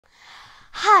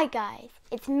Hi guys,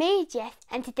 it's me Jess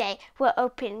and today we're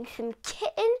opening some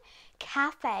Kitten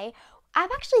Catfe. I've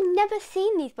actually never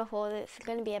seen these before, so it's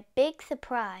going to be a big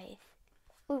surprise.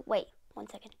 Ooh, wait, 1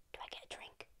 second, do I get a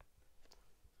drink?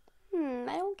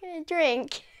 I don't get a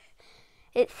drink.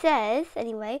 It says,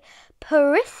 anyway,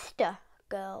 Purrista,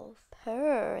 girls.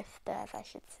 Purrista, as I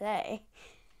should say.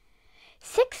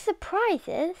 6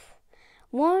 surprises,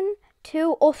 1,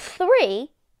 2, or 3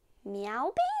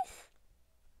 meow bees?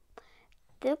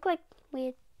 They look like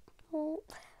weird little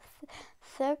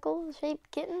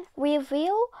circle-shaped kittens.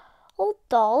 Reveal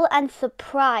doll and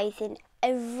surprise in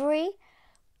every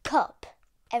cup.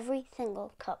 Every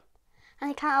single cup.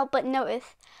 And I can't help but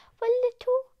notice the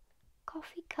little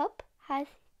coffee cup has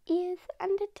ears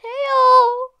and a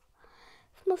tail.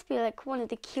 This must be like one of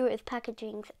the cutest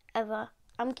packagings ever.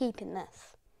 I'm keeping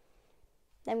this.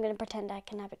 I'm going to pretend I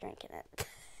can have a drink in it.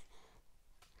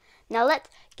 Now let's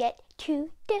get to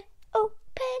the opening.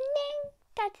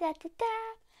 Da, da, da, da.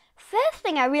 First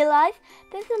thing I realised,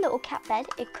 there's a little cat bed.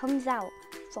 It comes out.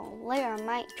 So later I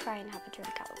might try and have a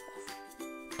drink out of this.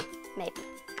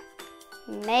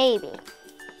 Maybe.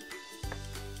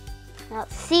 Now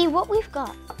let's see what we've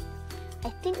got. I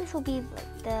think this will be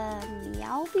like the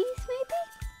meow bees maybe?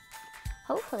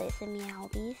 Hopefully it's the meow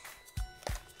bees.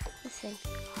 Let's see.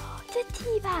 Oh, it's a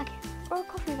tea bag or a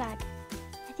coffee bag.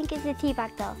 I think it's a tea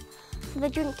bag though. So they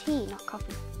drink tea, not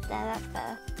coffee. There, that's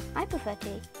better. I prefer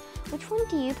tea. Which one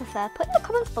do you prefer? Put in the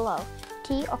comments below.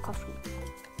 Tea or coffee?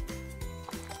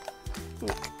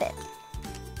 Next bit.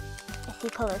 I see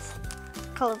colours.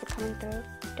 Colours are coming through.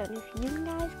 Don't know if you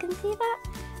guys can see that.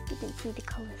 You can see the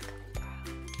colours coming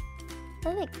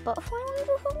through. Are they like butterfly ones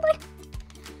or something?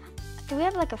 Do we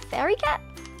have like a fairy cat?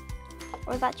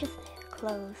 Or is that just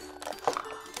clothes?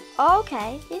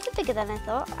 Okay, these are bigger than I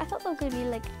thought. I thought they were going to be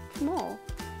like small.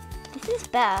 This is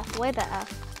better, way better.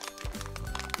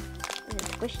 Is it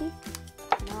squishy?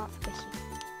 Not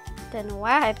squishy. Don't know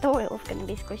why I thought it was going to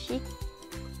be squishy.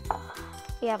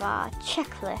 We have our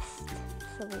checklist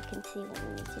so we can see what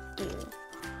we need to do.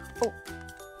 Oh,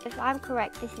 if I'm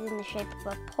correct, this is in the shape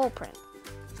of a paw print.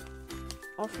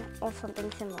 Or something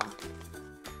similar.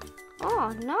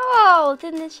 Oh no, it's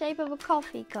in the shape of a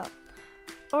coffee cup.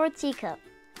 Or a teacup.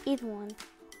 Either one.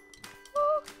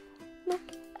 Oh, look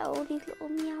at all these little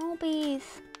meow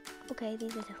bees. Okay,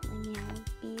 these are definitely meow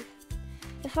bees.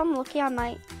 If I'm lucky, I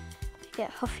might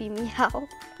get Huffy Meow,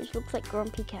 which looks like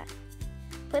Grumpy Cat.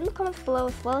 Put in the comments below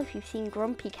as well if you've seen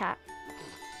Grumpy Cat.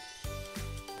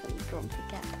 Grumpy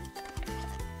Cat.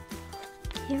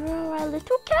 Here are our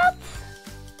little cats.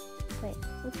 Wait,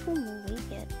 which one will we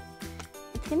get?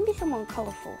 It's going to be someone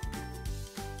colourful.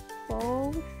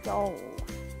 So.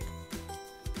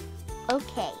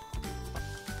 Okay,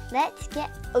 let's get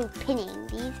opening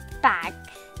these bags.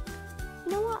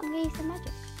 You know what? I'm going to use some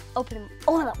magic. Open them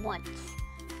all at once.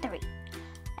 3,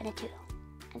 and a 2,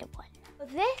 and a 1. So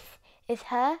this is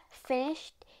her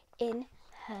finished in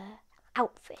her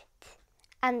outfit.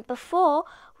 And before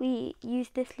we use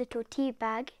this little tea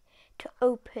bag to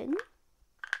open,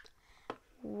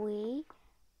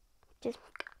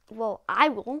 I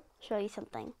will show you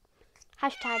something.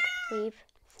 Hashtag we've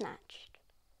snatched.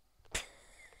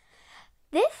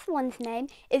 This one's name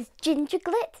is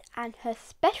Gingerglit and her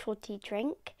specialty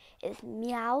drink is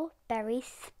Meow Berry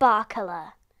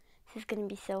Sparkler. This is going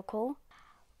to be so cool.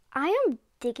 I am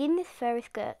digging this furry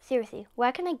skirt. Seriously,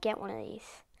 where can I get one of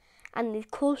these? And these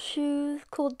cool shoes,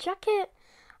 cool jacket.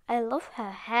 I love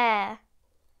her hair.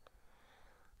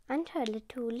 And her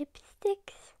little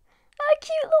lipsticks. Her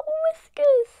cute little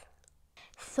whiskers.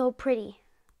 So pretty.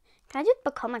 Can I just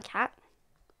become a cat?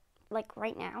 Like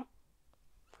right now?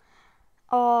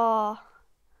 Oh,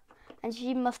 and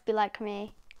she must be like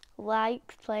me,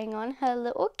 likes playing on her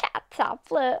little cat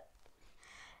tablet.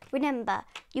 Remember,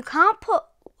 you can't put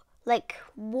like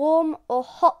warm or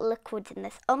hot liquids in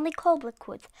this, only cold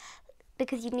liquids,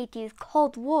 because you need to use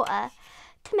cold water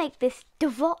to make this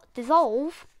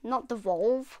dissolve, not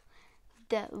devolve,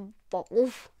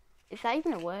 devolve. Is that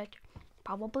even a word?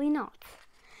 Probably not.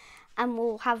 And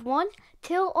we'll have 1,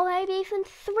 2, or maybe even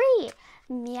 3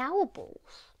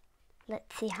 meowables.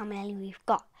 Let's see how many we've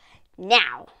got.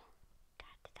 Now,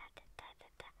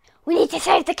 we need to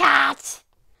save the cat!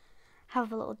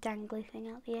 Have a little dangly thing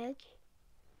out the edge.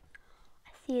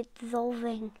 I see it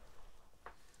dissolving.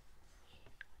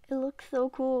 It looks so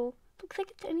cool. Looks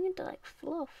like it's turning into like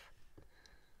fluff.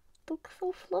 It looks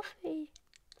so fluffy.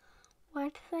 Why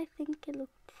does I think it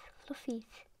looks fluffy?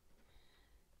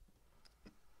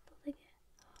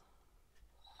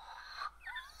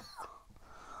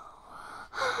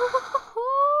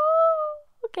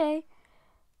 Okay,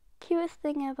 cutest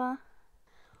thing ever.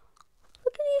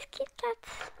 Look kitty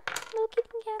cats. Little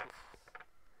kitten cats.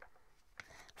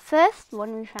 First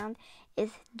one we found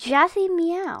is Jazzy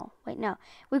Meow. Wait, no.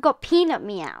 We've got Peanut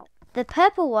Meow. The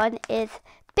purple one is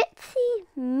Bitsy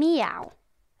Meow.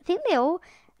 I think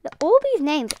all these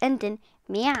names end in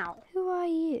meow. Who are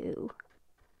you?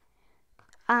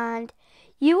 And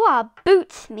you are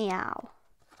Boots Meow.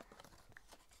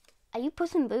 Are you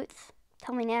Puss in Boots?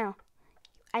 Tell me now.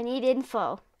 I need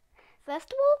info.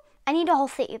 First of all, I need a whole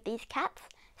city of these cats.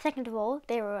 Second of all,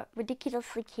 they were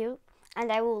ridiculously cute.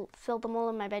 And I will fill them all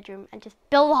in my bedroom and just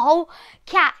build a whole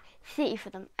cat city for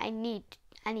them. I need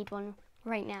one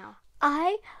right now.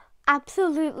 I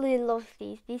absolutely love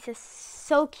these. These are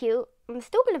so cute. I'm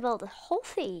still going to build a whole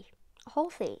city. A whole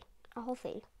city. A whole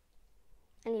city.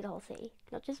 I need a whole city.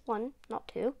 Not just one, not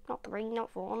two, not three,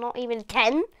 not four, not even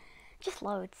 10. Just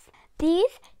loads.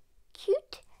 These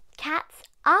cute cats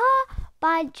are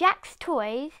by Jack's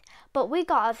Toys, but we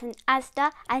got us in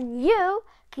Asda, and you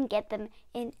can get them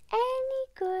in any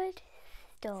good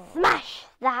store. Smash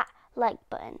that like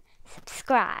button,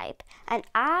 subscribe, and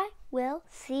I will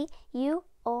see you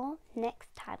all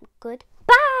next time. Goodbye.